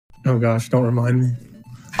Oh gosh, don't remind me.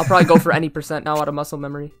 I'll probably go for any percent now out of muscle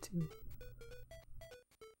memory too.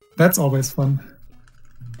 That's always fun.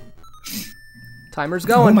 Timer's Oh,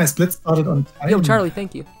 going. my split started on time. Yo, Charlie,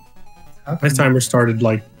 thank you. My timer started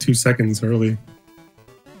like 2 seconds early.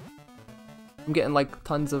 I'm getting like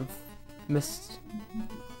tons of missed.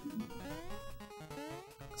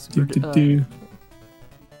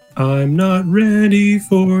 I'm not ready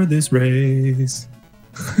for this race.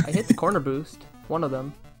 I hit the corner boost. One of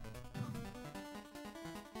them.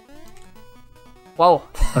 Whoa.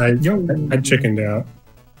 I chickened out.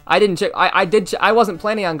 I didn't check. I did. I wasn't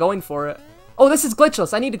planning on going for it. Oh, this is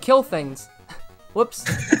glitchless. I need to kill things. Whoops.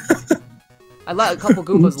 I let a couple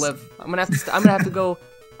Goombas live. I'm gonna have to go.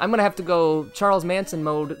 I'm gonna have to go Charles Manson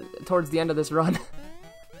mode towards the end of this run.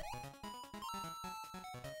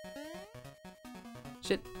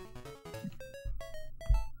 Shit.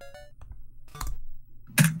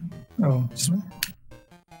 Oh.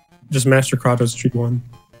 Just Master Kratos Street 1.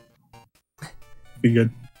 Be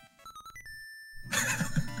good.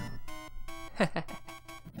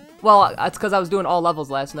 Well, that's because I was doing all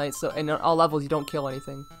levels last night. So in all levels, you don't kill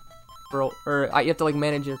anything, bro. Or you have to like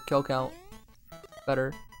manage your kill count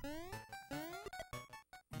better.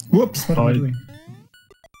 Whoops! What am I doing?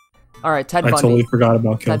 All right, Ted I Bundy. totally forgot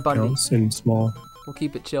about kill Ted Bundy. counts in small. We'll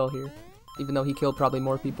keep it chill here, even though he killed probably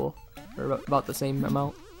more people, or about the same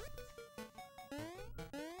amount.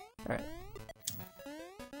 All right.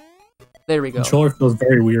 There we go. Controller feels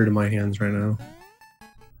very weird in my hands right now.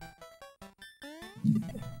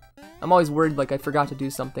 I'm always worried like I forgot to do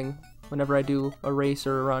something whenever I do a race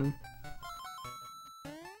or a run.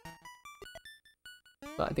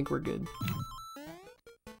 But I think we're good.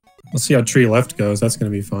 Let's see how tree left goes. That's gonna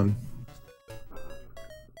be fun.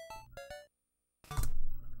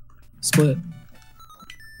 Split.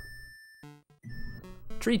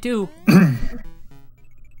 Tree 2.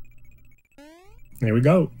 There we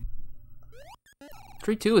go.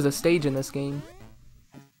 Tree 2 is a stage in this game.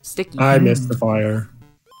 Sticky. I missed the fire.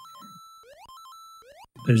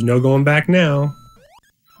 There's no going back now.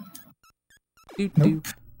 Doo Nope.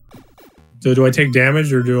 -doo. So do I take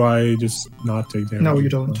damage or do I just not take damage? No, you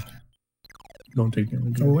don't. Don't take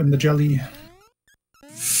damage. Go in the jelly.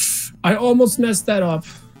 I almost messed that up.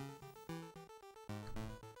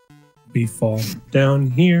 We fall down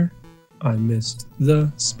here. I missed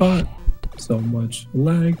the spot. So much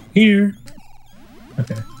lag here.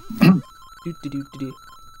 Okay. Doo -doo -doo -doo -doo.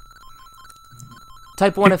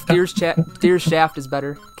 Type 1 if Deer's Shaft is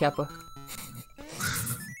better, Kappa.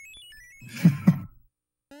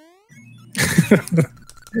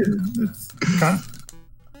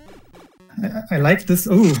 I like this.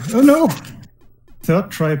 Oh no!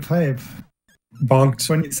 Third try pipe. Bonked.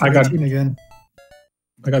 2017 again.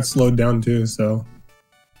 I got slowed down too, so.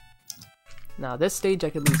 Now this stage I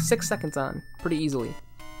could lose 6 seconds on pretty easily.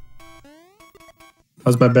 That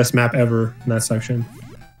was my best map ever in that section.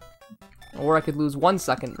 Or I could lose 1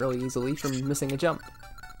 second really easily from missing a jump.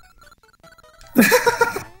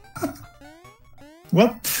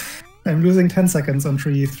 What? I'm losing 10 seconds on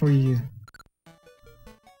tree 3.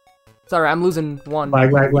 Sorry, I'm losing 1.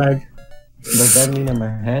 Lag, lag, lag. Does that mean I'm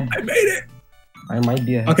ahead? I made it! I might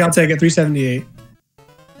be ahead. Okay, I'll take it. 378.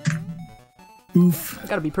 Oof. I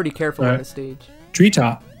gotta be pretty careful on this stage.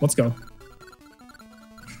 Treetop. Let's go.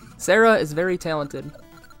 Sarah is very talented.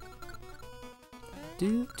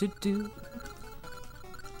 Do do do.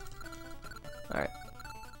 Alright.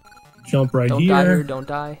 Jump right Don't here. die here, don't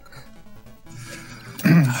die.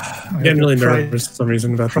 I'm getting really nervous for some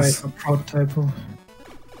reason about Try this. a proud typo.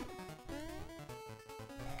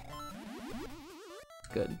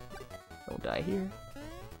 Good. Don't die here.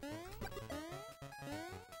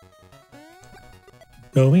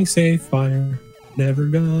 Going safe fire. Never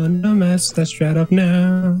gonna mess that strat up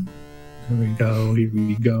now. Here we go. Here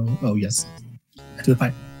we go. Oh, yes. To the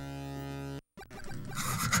pipe.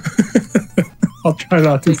 I'll try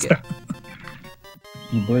not to. Take it.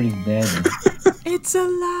 The bird is dead. It's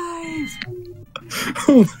alive!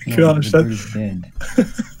 Oh my No, gosh. the bird is dead.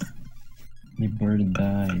 The bird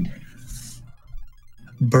died.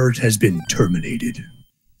 Bird has been terminated.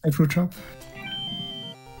 I fruit chop.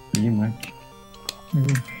 Pretty much.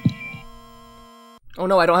 Maybe. Oh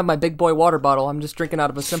no, I don't have my big boy water bottle. I'm just drinking out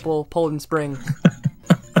of a simple Poland Spring.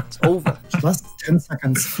 It's over. Plus 10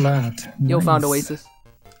 seconds flat. Yo, Nice. found Oasis.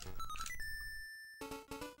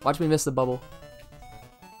 Watch me miss the bubble.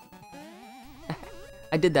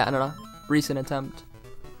 I did that in a recent attempt.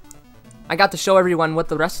 I got to show everyone what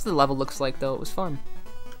the rest of the level looks like, though. It was fun.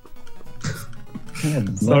 Yeah,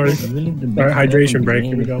 the Sorry. level is really the Alright, best level hydration in the break,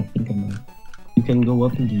 game here we if go. you think about it. You can go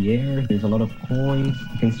up in the air. There's a lot of coins.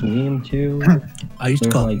 You can swim too. Ice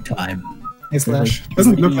There's cup like- time. Hey, Slash. like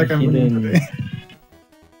Doesn't look three like I'm winning hidden- today.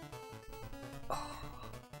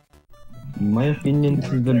 In my opinion,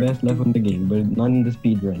 this is the best level in the game, but not in the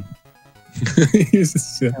speedrun.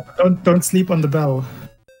 Don't sleep on the bell.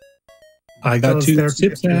 I got Those 2 therapy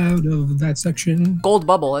tips issues. out of that section. Gold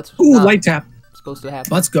bubble. That's Ooh, not light tap. supposed to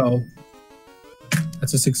happen. Let's go.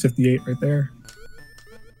 That's a 658 right there.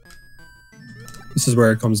 This is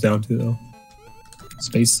where it comes down to, though.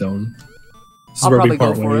 Space zone. This is I'll where probably we go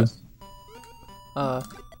part for ways.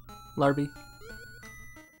 Larby.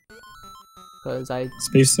 Because I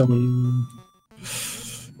Space zone.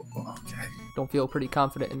 Okay. don't feel pretty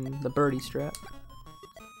confident in the birdie strat.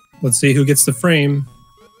 Let's see who gets the frame.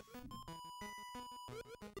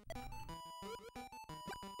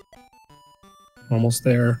 Almost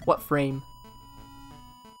there. What frame?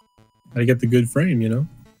 Gotta get the good frame, you know?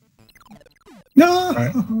 No!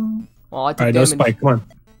 Alright. Well, I took Alright, no damage. spike. Come on.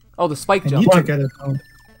 Oh, the spike I jump. need to get it out.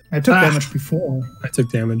 I took Ah. damage before. I took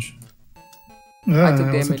damage. Yeah, I took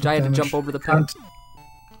also damage. I had to damage. jump over the pit. Can't-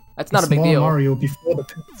 That's not a big small deal. Mario before the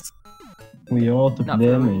pits. We all took Not for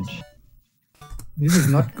damage. This is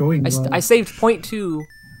not going I, well. I saved 0.2.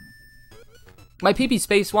 My PB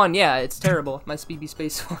space 1, yeah, it's terrible. My PB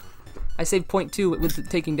space 1. I saved 0.2 with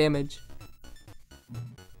taking damage.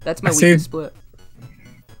 That's my I weakest saved- split.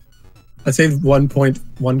 I saved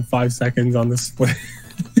 1.15 seconds on this split.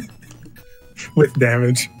 With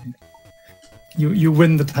damage. You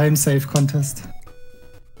win the time save contest.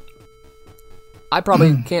 I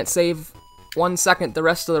probably can't save 1 second the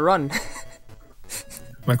rest of the run.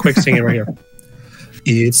 My quick singing right here.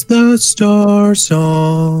 It's the star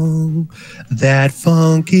song, that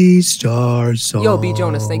funky star song. Yo, B.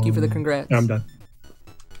 Jonas, thank you for the congrats. I'm done.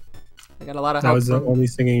 I got a lot of That help was the from, only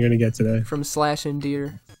singing you're gonna get today. from Slash and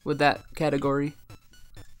Deer with that category.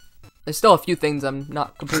 There's still a few things I'm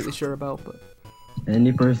not completely sure about, but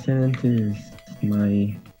Any percent is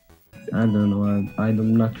my... I don't know,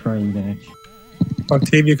 I'm not trying that.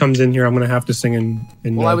 Octavia comes in here, I'm gonna have to sing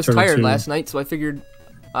in well, I was Turtle tired 2. last night, so I figured.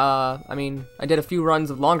 I mean, I did a few runs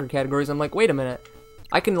of longer categories. I'm like, wait a minute,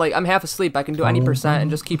 I can I'm half asleep. I can do any percent and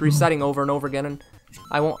just keep resetting over and over again, and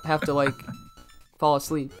I won't have to fall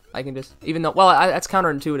asleep. I can just, even though, that's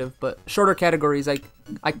counterintuitive, but shorter categories,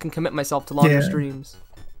 I can commit myself to longer Yeah. streams.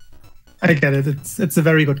 I get it. It's a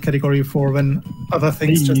very good category for when other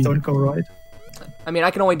things just Hey. don't go right. I mean,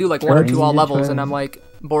 I can only do like 1 or 2 all Trying, levels, and trying. I'm like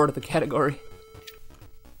bored of the category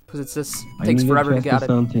because it's just I takes need forever to test get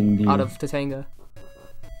something, dear. out of Tatanga.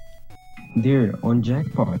 Dear, on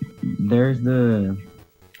Jackpot, there's the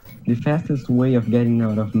fastest way of getting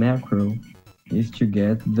out of macro is to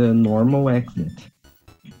get the normal exit.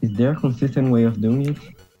 Is there a consistent way of doing it?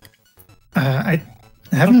 I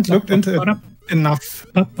haven't looked into it enough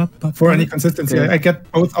for any consistency. Okay. I get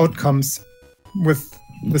both outcomes with If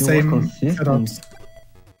the it was same consistent- setups.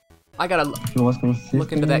 I gotta If it was consistent,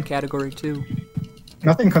 look into that category too.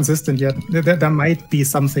 Nothing consistent yet. There might be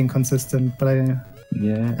something consistent, but I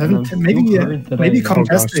Yeah. haven't. and I'm Maybe still hurt that maybe I- Oh gosh, so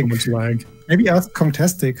Contestic. much lag. Maybe ask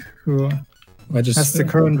Contestic, who I just has the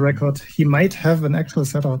current record. He might have an actual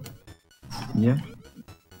setup. Yeah.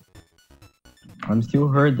 I'm still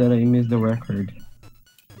hurt that I missed the record.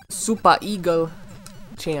 Super Eagle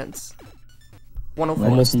chance. 104. Let's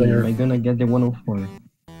Almost see, there. Am I gonna get the 104?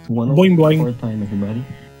 It's 104 Boing, boing. time, everybody.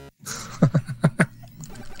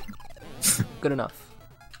 Good enough.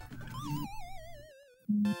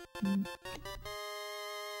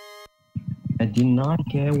 I did not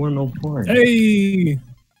get 104. Hey!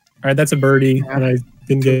 Alright, that's a birdie, and I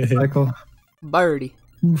didn't get hit. Cycle. Birdie.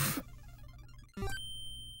 Oof.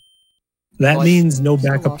 That Well, I means no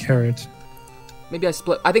still backup lost. carrot. Maybe I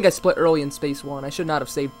split. I think I split early in space 1. I should not have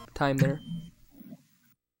saved time there.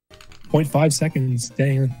 0.5 seconds.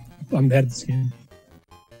 Dang, I'm bad at this game.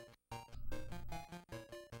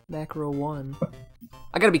 Macro 1.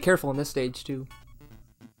 I gotta be careful in this stage too.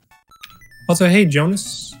 Also, hey,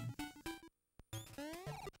 Jonas.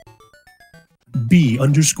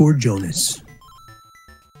 B_Jonas.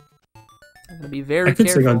 I'm gonna be very I could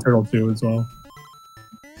sing careful. on Turtle 2 as well.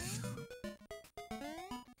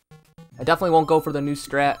 I definitely won't go for the new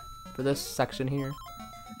strat for this section here.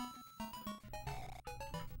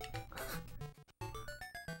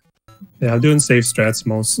 Yeah, I'm doing safe strats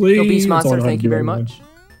mostly. Yo, Beast That's all I Monster, know how thank to you do very anyway. much.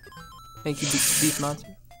 Thank you, Beast Monster.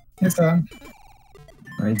 Yes, I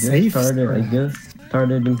just Safe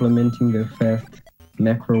started implementing the fast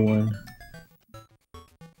macro one.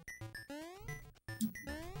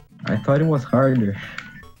 I thought it was harder,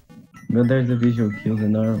 but there's the visual kills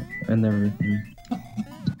and everything.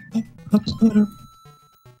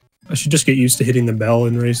 I should just get used to hitting the bell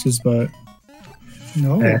in races, but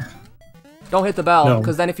No. Don't hit the bell, No.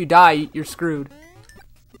 because then if you die, you're screwed.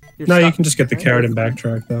 You're no, you stuck. can just get the carrot and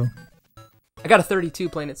backtrack though. I got a 32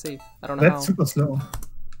 playing it safe. I don't know That's how. super slow.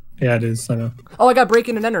 Yeah, it is. I know. Oh, I got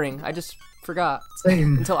breaking and entering. I just forgot.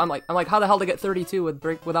 Same. Until I'm like, how the hell to get 32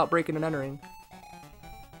 without breaking and entering?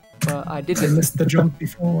 But I did I get. missed the jump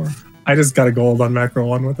before. I just got a gold on macro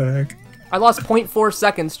 1. What the heck? I lost 0.4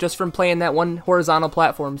 seconds just from playing that one horizontal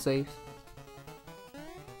platform safe.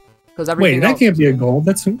 Because everything. Wait, that else can't be a gold.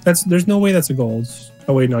 That's. There's no way that's a gold.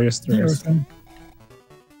 Oh wait, no, yes there Yeah, is. okay.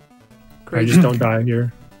 I crazy. just don't die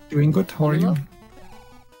here. Doing good. How are you?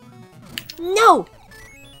 No.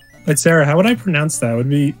 But Sarah, how would I pronounce that? Would it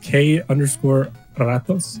be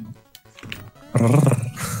K_ratos?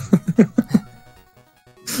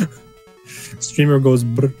 Streamer goes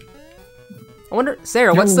brr. I wonder,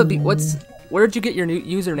 Sarah, where'd you get your new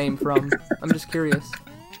username from? I'm just curious.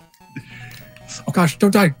 Oh gosh,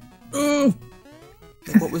 don't die. Oh.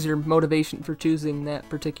 Like, what was your motivation for choosing that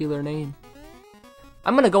particular name?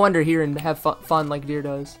 I'm gonna go under here and have fun like Deer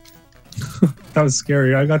does. That was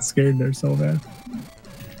scary. I got scared there so bad.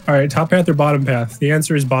 Alright, top path or bottom path? The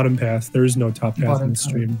answer is bottom path. There is no top path Bottom in the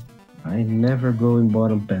stream. I never go in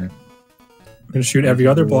bottom path. I'm gonna shoot every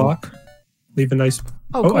other block. Leave a nice...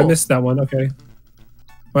 Oh, Oh, cool. I missed that one. Okay.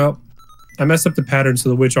 Well, I messed up the pattern, so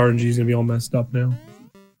the witch RNG is gonna be all messed up now.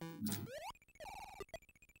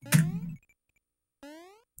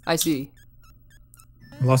 I see.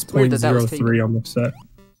 I lost It's weird that was 0.03. I'm upset.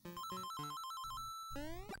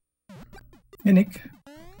 Hey, Nick.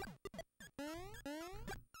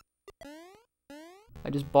 I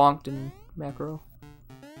just bonked in macro.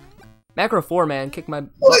 Macro 4, man, kicked my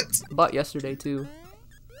butt yesterday too.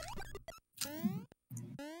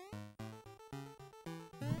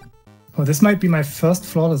 Oh, this might be my first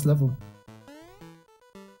flawless level.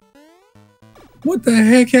 What the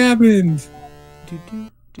heck happened? Do do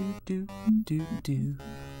do do do do.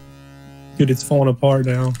 Dude, it's falling apart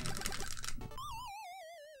now.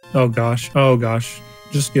 Oh gosh. Oh gosh.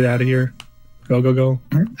 Just get out of here. Go, go, go.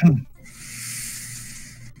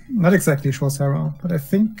 Not exactly sure, Sarah, but I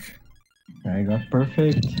think... I got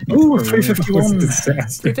perfect. Ooh, That was 351. a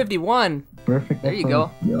disaster. 351. Perfect. There you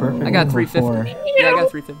go. Perfect. I got level 350. four. Yeah, I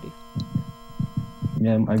got 350.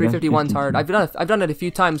 Yeah, I got 351's 52. hard. I've done it a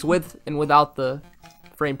few times with and without the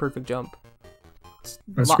frame perfect jump. It's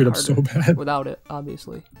a I lot screwed up so harder bad. without it,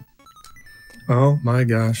 obviously. Oh my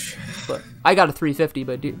gosh. But I got a 350,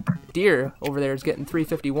 but Deer over there is getting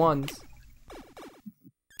 351s.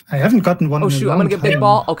 I haven't gotten one Oh in a shoot, I'm long gonna get big time.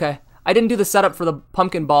 ball? Okay. I didn't do the setup for the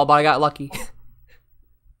pumpkin ball, but I got lucky.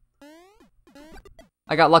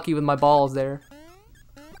 I got lucky with my balls there.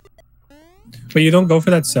 But you don't go for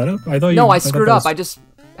that setup? I thought you... No, I thought screwed that up. was- I just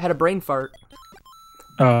had a brain fart.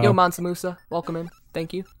 Yo, Mansamusa, welcome in.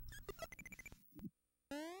 Thank you.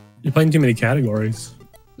 You're playing too many categories.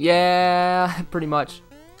 Yeah, pretty much.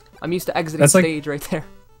 I'm used to exiting That's like- stage right there.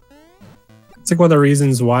 It's like one of the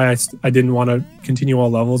reasons why I didn't want to continue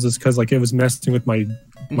all levels is because like it was messing with my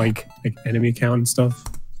like enemy count and stuff.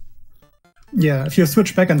 Yeah, if you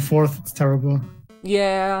switch back and forth, it's terrible.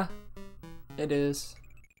 Yeah, it is.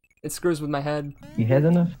 It screws with my head. It has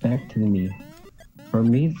an effect in me. For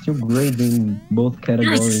me, it's still great in both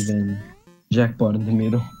categories and jackpot in the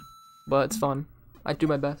middle. But it's fun. I do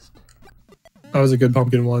my best. That was a good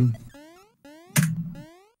pumpkin one.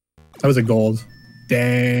 That was a gold.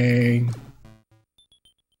 Dang.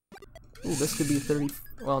 Ooh, this could be 30.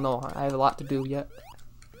 Well, no, I have a lot to do yet.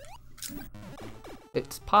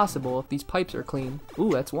 It's possible if these pipes are clean.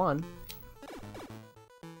 Ooh, that's one.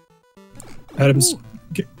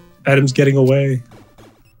 Adam's getting away.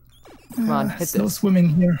 Come on, hit Slow this. swimming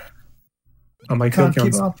here. Oh, my kill Can't keep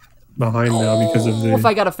count's up. behind now because of Oh, if the...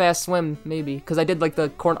 I got a fast swim, maybe. Because I did like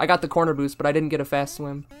the I got the corner boost, but I didn't get a fast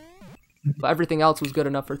swim. But everything else was good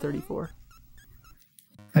enough for 34.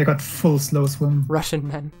 I got full slow swim. Russian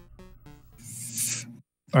men.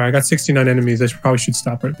 Alright, I got 69 enemies. I probably should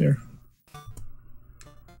stop right there.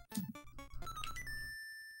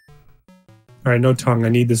 Alright, no tongue. I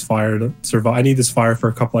need this fire to survive. I need this fire for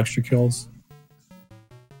a couple extra kills.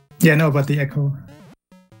 Yeah, no, but the echo.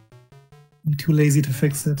 I'm too lazy to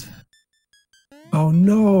fix it. Oh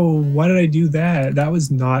no, why did I do that? That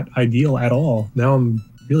was not ideal at all. Now I'm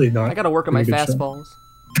really not... I gotta work on my doing a good fastballs.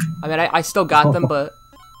 I mean, I still got them, but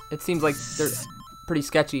it seems like they're pretty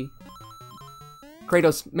sketchy.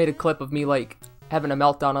 Kratos made a clip of me, like, having a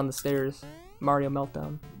meltdown on the stairs. Mario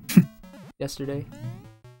meltdown. Yesterday.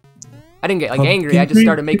 I didn't get, like, angry. I just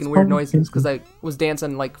started making weird noises because I was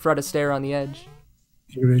dancing, like, Fred Astaire on the edge.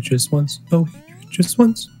 Hear it just once. Oh, hear it just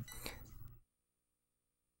once.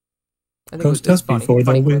 I think Ghost it's Dust funny. before the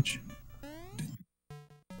Funny clip. witch.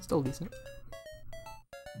 Still decent.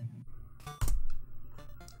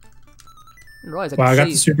 Didn't realize Wow, I got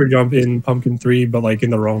the save. super jump in Pumpkin 3, but like in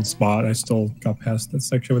the wrong spot. I still got past that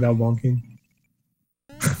section without bonking.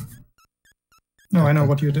 No, I know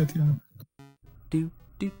what you did. Yeah.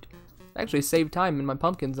 Doot. Actually saved time in my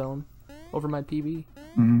pumpkin zone over my PB.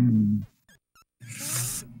 Mm.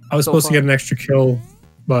 I was supposed to get an extra kill,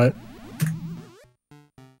 but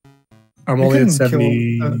I'm You only can at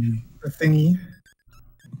 70. kill the thingy.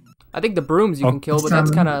 I think the brooms you Oh, can kill, but that's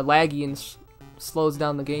salmon. kind of laggy and slows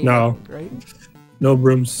down the game. No. I think, right? No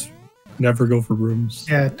brooms. Never go for brooms.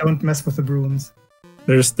 Yeah, don't mess with the brooms.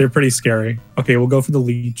 They're pretty scary. Okay, we'll go for the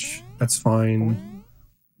leech. That's fine.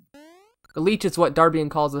 The leech is what Darbian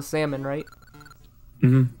calls a salmon, right?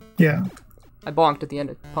 Yeah. I bonked at the end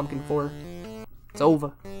of Pumpkin 4. It's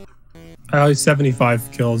over. I have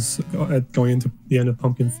 75 kills going into the end of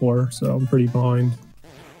Pumpkin 4, so I'm pretty behind.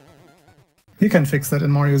 You can fix that in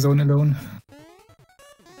Mario Zone alone.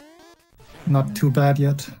 Not too bad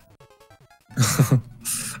yet.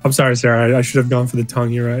 I'm sorry, Sarah. I should have gone for the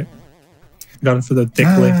tongue. You're right. Gone for the thick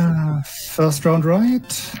lick. First round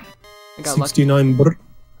right. I got lucky. 69 brr.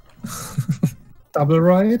 Double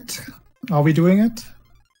right. Are we doing it?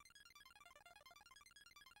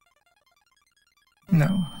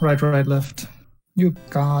 No. Right, left. You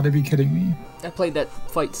gotta be kidding me. I played that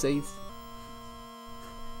fight safe.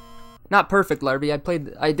 Not perfect, Larby.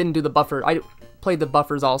 I didn't do the buffer. I played the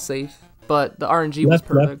buffers all safe, but the RNG was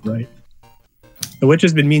perfect. Left, right. The witch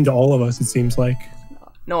has been mean to all of us, it seems like.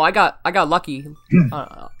 No, I got lucky.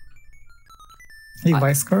 Hey,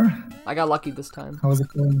 Vicecar. I got lucky this time. How's it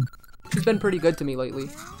going? She's been pretty good to me lately,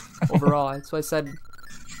 overall. That's why I said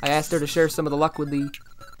I asked her to share some of the luck with the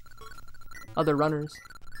other runners.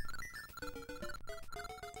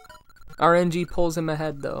 RNG pulls him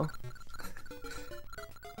ahead, though.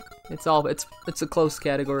 It's a close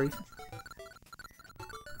category.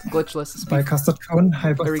 Glitchless is By custard cone.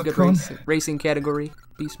 High very custard good cone. racing category.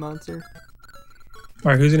 Beast monster.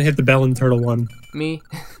 Alright, who's gonna hit the bell in Turtle 1? Me.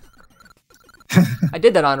 I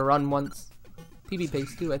did that on a run once. PB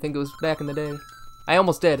pace too. I think it was back in the day. I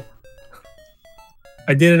almost did.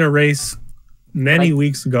 I did in a race many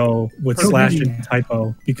weeks ago with Oh, Slash really? and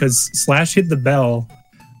Typo because Slash hit the bell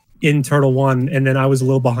in Turtle 1 and then I was a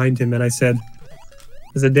little behind him and I said,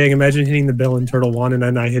 dang, imagine hitting the bell in Turtle 1 and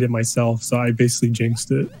then I hit it myself, so I basically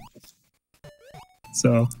jinxed it.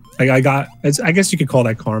 So I guess you could call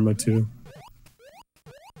that karma too.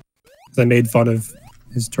 Because I made fun of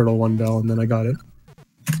his Turtle 1 bell and then I got it.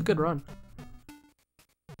 It's a good run.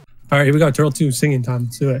 Alright, here we go. Turtle 2 singing time.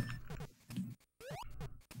 Let's do it.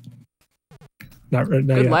 Not Good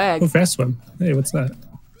yet. lag. Oh, fast swim. Hey, what's that?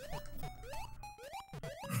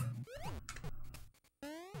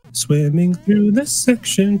 Swimming through the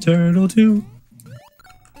section, Turtle 2.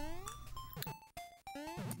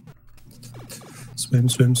 Swim,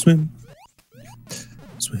 swim, swim.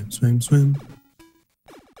 Swim, swim, swim.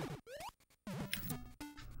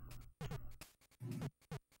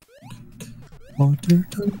 Water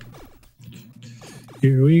tongue.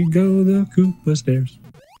 Here we go, the Koopa stairs.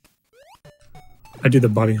 I do the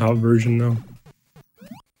bunny hop version though.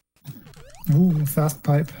 Ooh, fast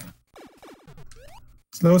pipe.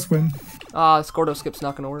 Slow swim. Scordo skip's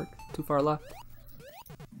not gonna work. Too far left.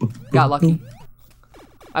 Got lucky.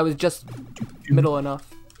 I was just middle enough.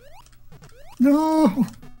 No!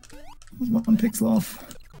 One pixel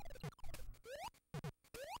off.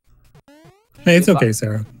 Hey, it's okay,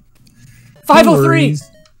 Sarah. 503!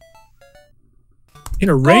 In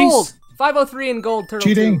a race? Gold! 503 in gold, Turtle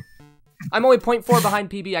Cheating. 2. I'm only 0.4 behind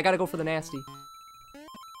PB. I gotta go for the nasty.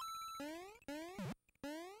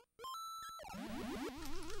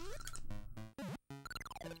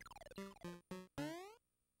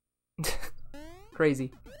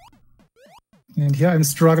 Crazy. And here I'm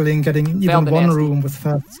struggling getting even Failed the one nasty. room with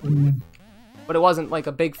fast swim. But it wasn't like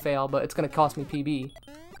a big fail, but it's gonna cost me PB.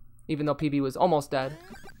 Even though PB was almost dead.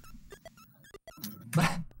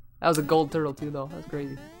 That was a gold turtle too, though. That's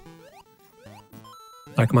crazy.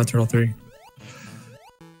 Alright, come on, Turtle 3.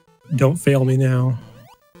 Don't fail me now.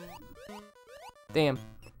 Damn.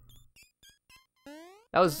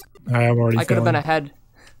 That was... I am already I could have been failing. ahead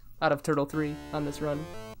out of Turtle 3 on this run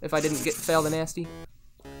if I didn't fail the nasty.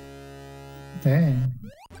 Dang.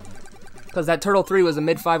 Because that Turtle 3 was a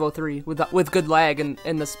mid 503 with good lag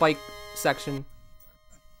in the spike section.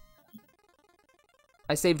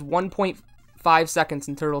 I saved 1.5 seconds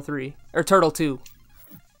in Turtle 3. Or Turtle 2.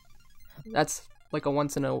 That's like a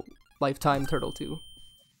once in a lifetime Turtle 2.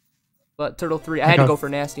 But Turtle 3, I had to go for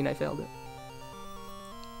nasty and I failed it.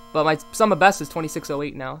 But my sum of best is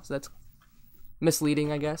 2608 now, so that's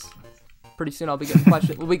misleading, I guess. Pretty soon I'll be getting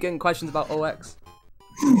questions. We'll be getting questions about OX.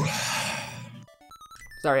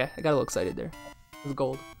 Sorry, I got a little excited there. It was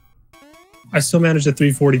gold. I still managed a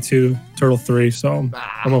 342 Turtle 3, so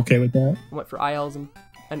I'm okay with that. I went for ILs and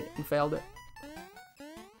failed it.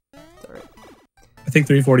 It's alright. I think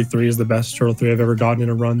 343 is the best Turtle 3 I've ever gotten in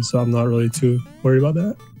a run, so I'm not really too worried about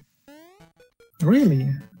that.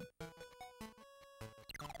 Really?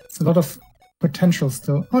 It's a lot of potential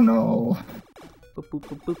still. Oh no. Boop, boop,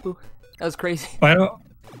 boop, boop, boop. That was crazy.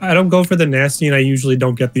 I don't go for the nasty, and I usually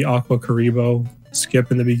don't get the Aqua Karibo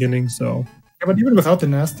skip in the beginning, so... Yeah, but even without the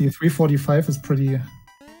nasty, 345 is pretty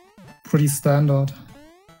standard.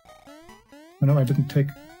 Oh, no, I didn't take...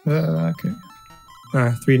 okay.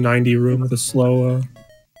 390 room with a slow...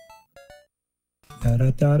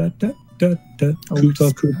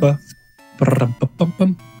 Koopa.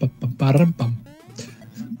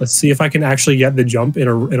 Let's see if I can actually get the jump in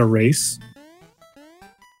a race.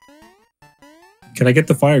 Can I get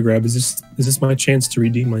the fire grab? Is this my chance to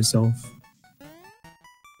redeem myself?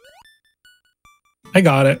 I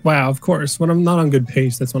got it. Wow, of course. When I'm not on good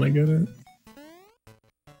pace, that's when I get it.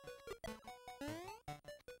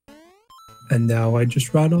 And now I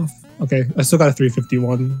just run off. Okay, I still got a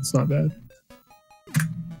 351. It's not bad.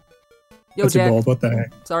 Yo, that's Jack. a gold. What the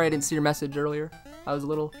heck? Sorry I didn't see your message earlier. I was a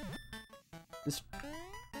little... Just...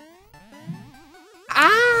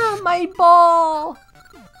 Ah, my ball!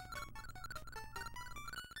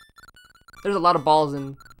 There's a lot of balls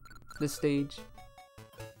in this stage.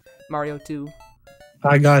 Mario 2.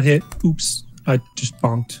 I got hit. Oops. I just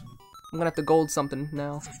bonked. I'm gonna have to gold something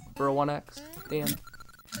now for a 1x. Damn.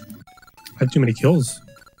 I had too many kills.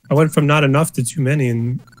 I went from not enough to too many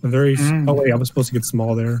in a very... Oh wait, I was supposed to get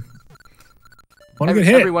small there.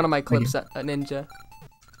 Every one of my clips at a ninja.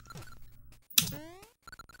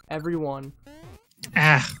 Every one.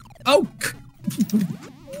 Ah. Oh!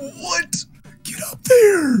 What? Get up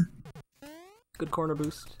there! Good corner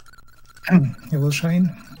boost. It will shine.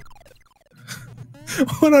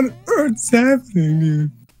 What on earth's happening,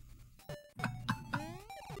 dude?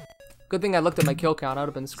 Good thing I looked at my kill count. I would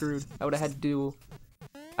have been screwed. I would have had to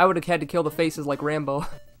kill the faces like Rambo.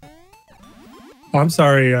 Oh, I'm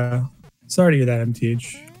sorry. Sorry to hear that,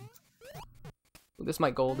 MTH. This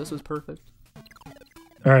might gold. This was perfect.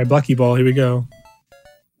 All right, Blacky Ball. Here we go.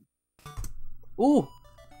 Ooh,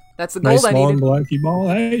 that's the gold Nice I long needed. Blacky Ball.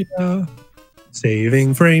 Hey,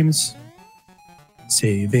 saving frames.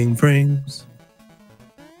 Saving frames.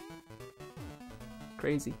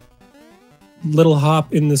 Crazy. Little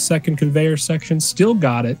hop in the second conveyor section. Still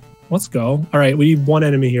got it. Let's go. All right, we need one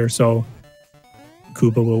enemy here, so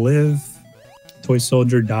Koopa will live. Toy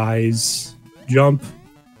Soldier dies. Jump.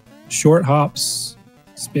 Short hops.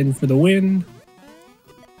 Spin for the win.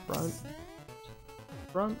 Front.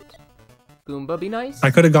 Front. Goomba, be nice. I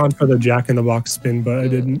could have gone for the Jack-in-the-Box spin, but I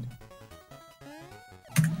didn't.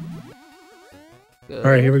 Good.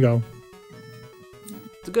 All right, here we go.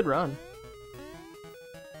 It's a good run.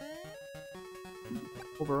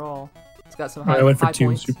 Overall, it's got some high, I went for high 2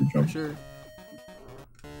 points, super for jumps. sure.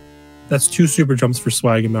 That's 2 super jumps for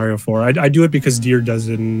swag in Mario 4. I do it because Deer does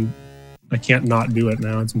it, and I can't not do it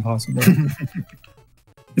now. It's impossible.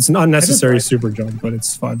 It's an unnecessary super jump, but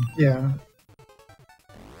it's fun. Yeah.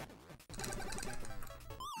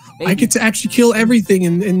 Maybe. I get to actually kill everything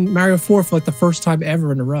in Mario 4 for like the first time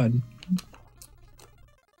ever in a run.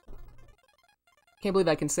 Can't believe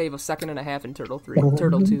I can save a second and a half in Turtle 3.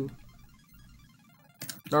 Turtle 2.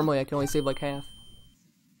 Normally I can only save like half.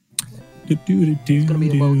 It's gonna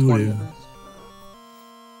be low 20.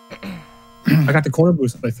 I got the corner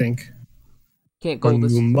boost, I think. Can't gold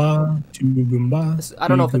this. Goomba, 2 Goomba, I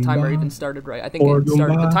don't know if the 3 timer Goomba. even started right. I think Four it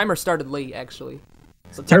started, the Goomba. timer started late actually.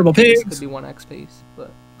 So Terrible technically this pigs. could be 1x pace, but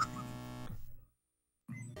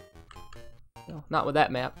no, not with that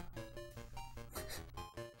map.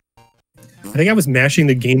 I think I was mashing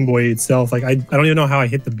the Game Boy itself. Like I don't even know how I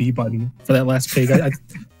hit the B button for that last pig.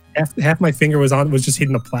 Half my finger was just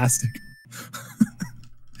hitting the plastic.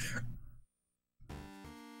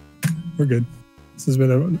 We're good. This has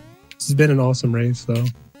been an awesome race, though.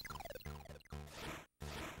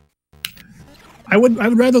 I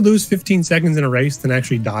would rather lose 15 seconds in a race than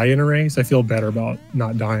actually die in a race. I feel better about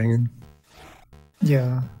not dying.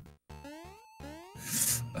 Yeah.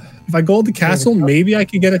 If I gold the castle, maybe I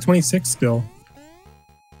could get a 26 still.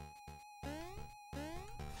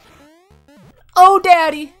 Oh,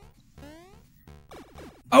 daddy!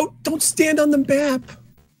 Oh, don't stand on the map.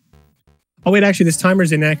 Oh wait, actually, this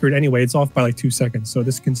timer's inaccurate anyway. It's off by like 2 seconds, so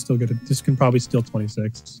this can still get this can probably steal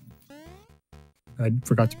 26. I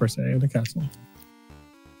forgot to press A on the castle.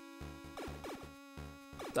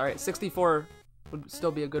 Alright, 64 would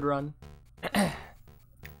still be a good run.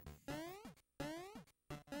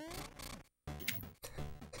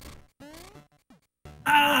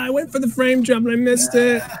 I went for the frame jump and I missed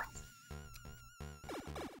it.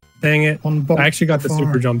 Dang it. I actually got the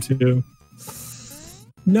super jump too.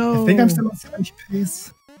 No. I think I'm still on 70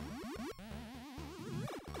 pace.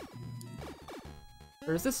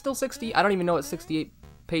 Or is this still 60? I don't even know what 68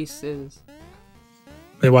 pace is.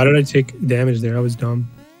 Wait, why did I take damage there? I was dumb.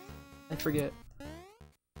 I forget.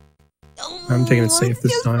 I'm taking it safe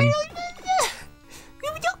this time.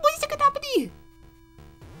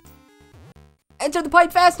 Enter the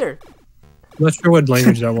pipe faster! I'm not sure what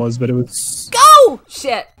language that was, but it was Go!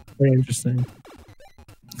 Shit! very interesting.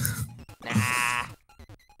 Nah.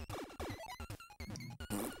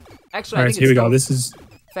 Actually, Alright, I think so here we it's go. still This is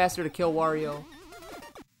faster to kill Wario.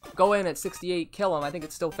 Go in at 68, kill him. I think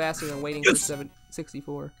it's still faster than waiting for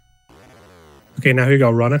 64. okay. Now here we go.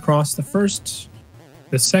 Run across the first,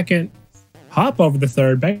 the second, hop over the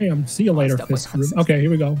third. Bam! See you later, Definitely fist not group. Okay, here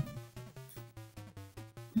we go.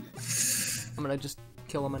 I'm gonna just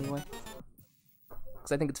kill him anyway.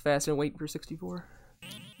 Because I think it's faster than waiting for 64.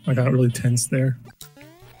 I got really tense there.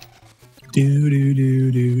 Do do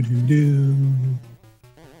do do do do.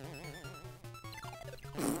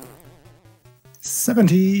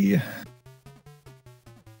 70.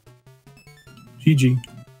 GG.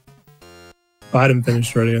 Oh, I hadn't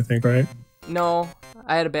finished already, I think, right? No,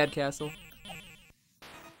 I had a bad castle.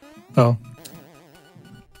 Oh.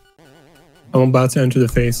 I'm about to enter the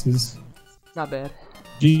faces. Not bad.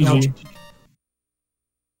 GG.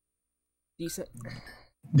 Decent.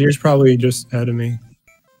 Deer's probably just ahead of me.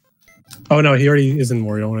 Oh no, he already is in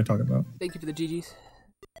Wario. What am I talking about? Thank you for the GGs.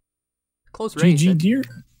 Close race. GG Deer.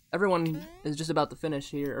 Everyone is just about to finish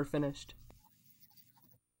here, or finished.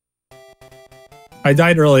 I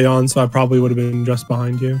died early on, so I probably would have been just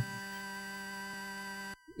behind you.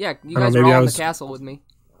 Yeah, you I don't guys know, were maybe all I in was- the castle with me.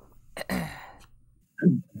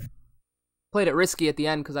 Played it risky at the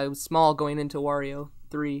end because I was small going into Wario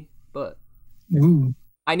 3, but Ooh.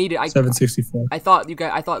 I needed. 764. I thought you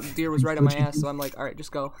guys. I thought Deer was right on my ass, so I'm like, all right,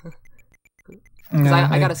 just go. Yeah,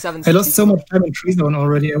 I got a 7. I lost so much time in tree zone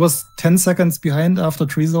already. I was 10 seconds behind after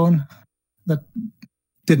tree zone. That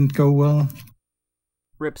didn't go well.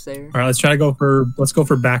 Rips there. All right, let's go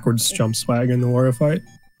for backwards jump swag in the Wario fight.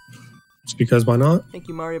 Just because why not? Thank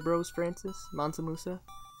you, Mario Bros. Francis, Mansa Musa.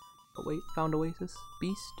 Oh wait, found Oasis,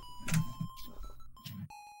 Beast.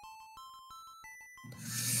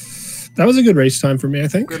 That was a good race time for me, I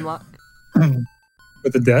think. Grimlock.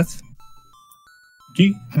 With the death.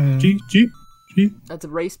 G. That's a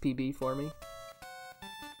race PB for me.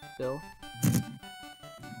 Phil.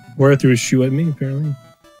 Wario threw his shoe at me, apparently.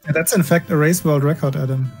 Yeah, that's in fact a race world record,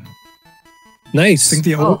 Adam. Nice. I think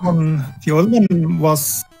the old one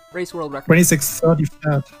was Race world record. 26:30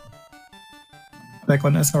 flat. Back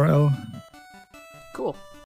on SRL.